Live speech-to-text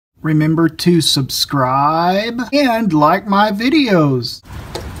Remember to subscribe and like my videos.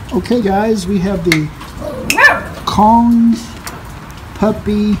 Okay guys, we have the Kong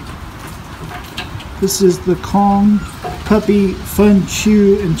puppy. This is the Kong puppy fun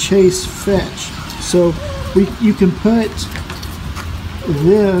chew and chase fetch. So you can put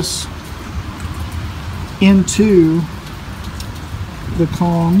this into the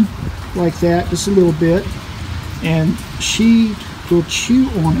Kong like that, just a little bit, and she will chew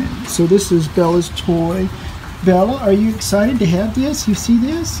on it. So this is Bella's toy. Bella, are you excited to have this? You see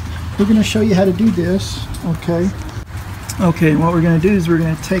this? We're going to show you how to do this. Okay, and what we're going to do is we're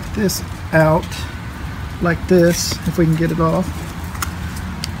going to take this out like this, if we can get it off.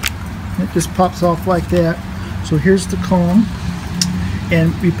 It just pops off like that. So here's the Kong,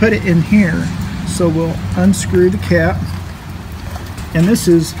 and we put it in here. So we'll unscrew the cap, and this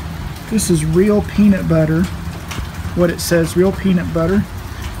is real peanut butter. What it says, real peanut butter,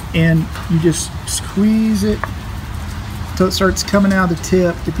 and you just squeeze it till it starts coming out of the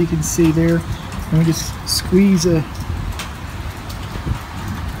tip, if you can see there, and we just squeeze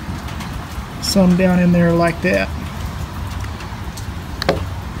some down in there like that.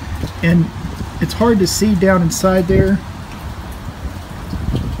 And it's hard to see down inside there.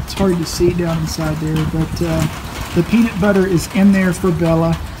 It's hard to see down inside there, but the peanut butter is in there for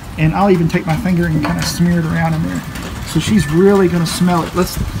Bella, and I'll even take my finger and kind of smear it around in there. So she's really going to smell it.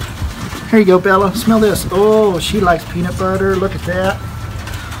 Here you go, Bella. Smell this. Oh, she likes peanut butter. Look at that.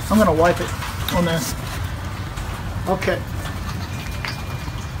 I'm going to wipe it on this. Okay.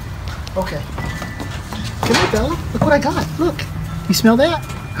 Come here, Bella. Look what I got. Look. You smell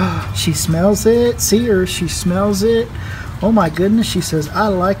that? She smells it. See her? She smells it. Oh my goodness. She says, I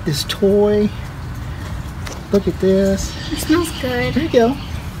like this toy. Look at this. It smells good. There you go.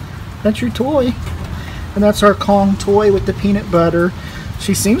 That's your toy. And that's our Kong toy with the peanut butter.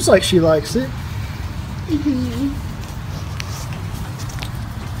 She seems like she likes it.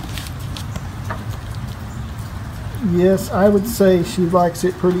 Yes, I would say she likes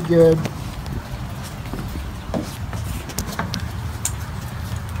it pretty good.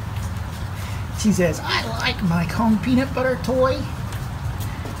 She says, I like my Kong peanut butter toy.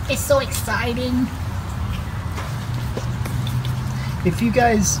 It's so exciting. If you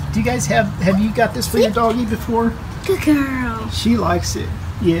guys, have you got this for your doggy before? Good girl. She likes it,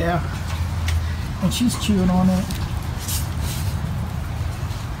 yeah. And she's chewing on it.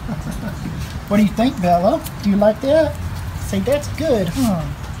 What do you think, Bella? Do you like that? Say, that's good, huh?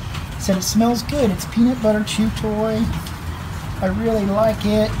 Said it smells good. It's peanut butter chew toy. I really like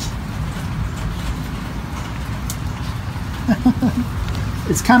it.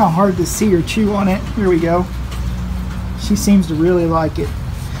 It's kind of hard to see her chew on it. Here we go. She seems to really like it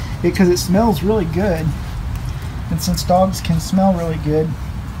because it smells really good, and since dogs can smell really good,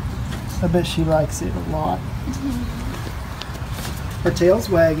 I bet she likes it a lot. Her tail's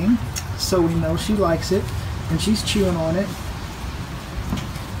wagging, so we know she likes it, and she's chewing on it.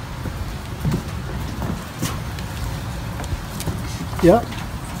 Yep,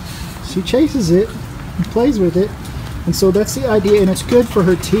 she chases it and plays with it, and so that's the idea, and it's good for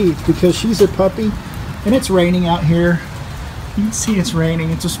her teeth because she's a puppy, and it's raining out here. You can see it's raining.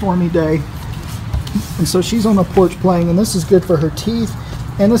 It's a stormy day. And so she's on the porch playing, and this is good for her teeth,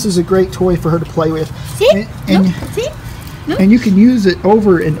 and this is a great toy for her to play with. See? See? And you can use it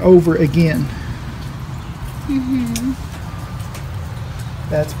over and over again.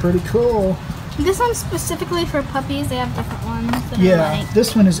 That's pretty cool. This one's specifically for puppies. They have different ones that I like.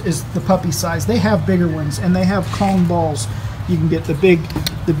 This one is the puppy size. They have bigger ones, and they have Kong balls. You can get the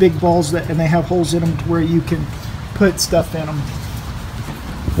big balls and they have holes in them to where you can put stuff in them.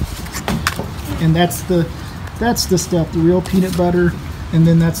 And that's the stuff, the real peanut butter, and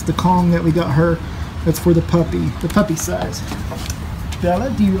then that's the Kong that we got her. That's for the puppy size.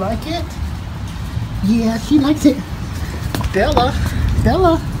 Bella, do you like it? Yeah, she likes it. Bella,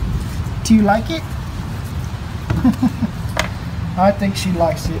 do you like it? I think she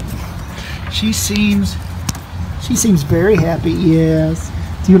likes it. She seems very happy. Yes.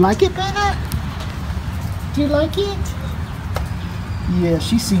 Do you like it, Bella? Do you like it? Yeah,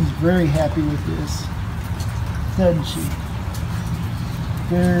 she seems very happy with this, doesn't she?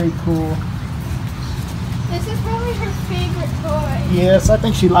 Very cool. This is probably her favorite toy. Yes, I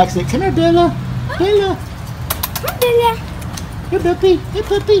think she likes it. Come here, Bella. Bella. Come, Bella. Here, puppy. Here,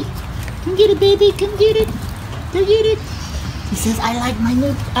 puppy. Come get it, baby. Come get it. Go get it. He says, I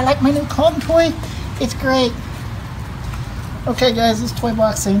like my new Kong toy. It's great. Okay guys, this is Toy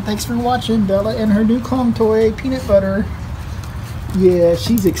Boxing. Thanks for watching Bella and her new Kong toy, peanut butter. Yeah,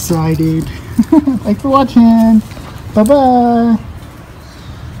 she's excited. Thanks for watching. Bye-bye.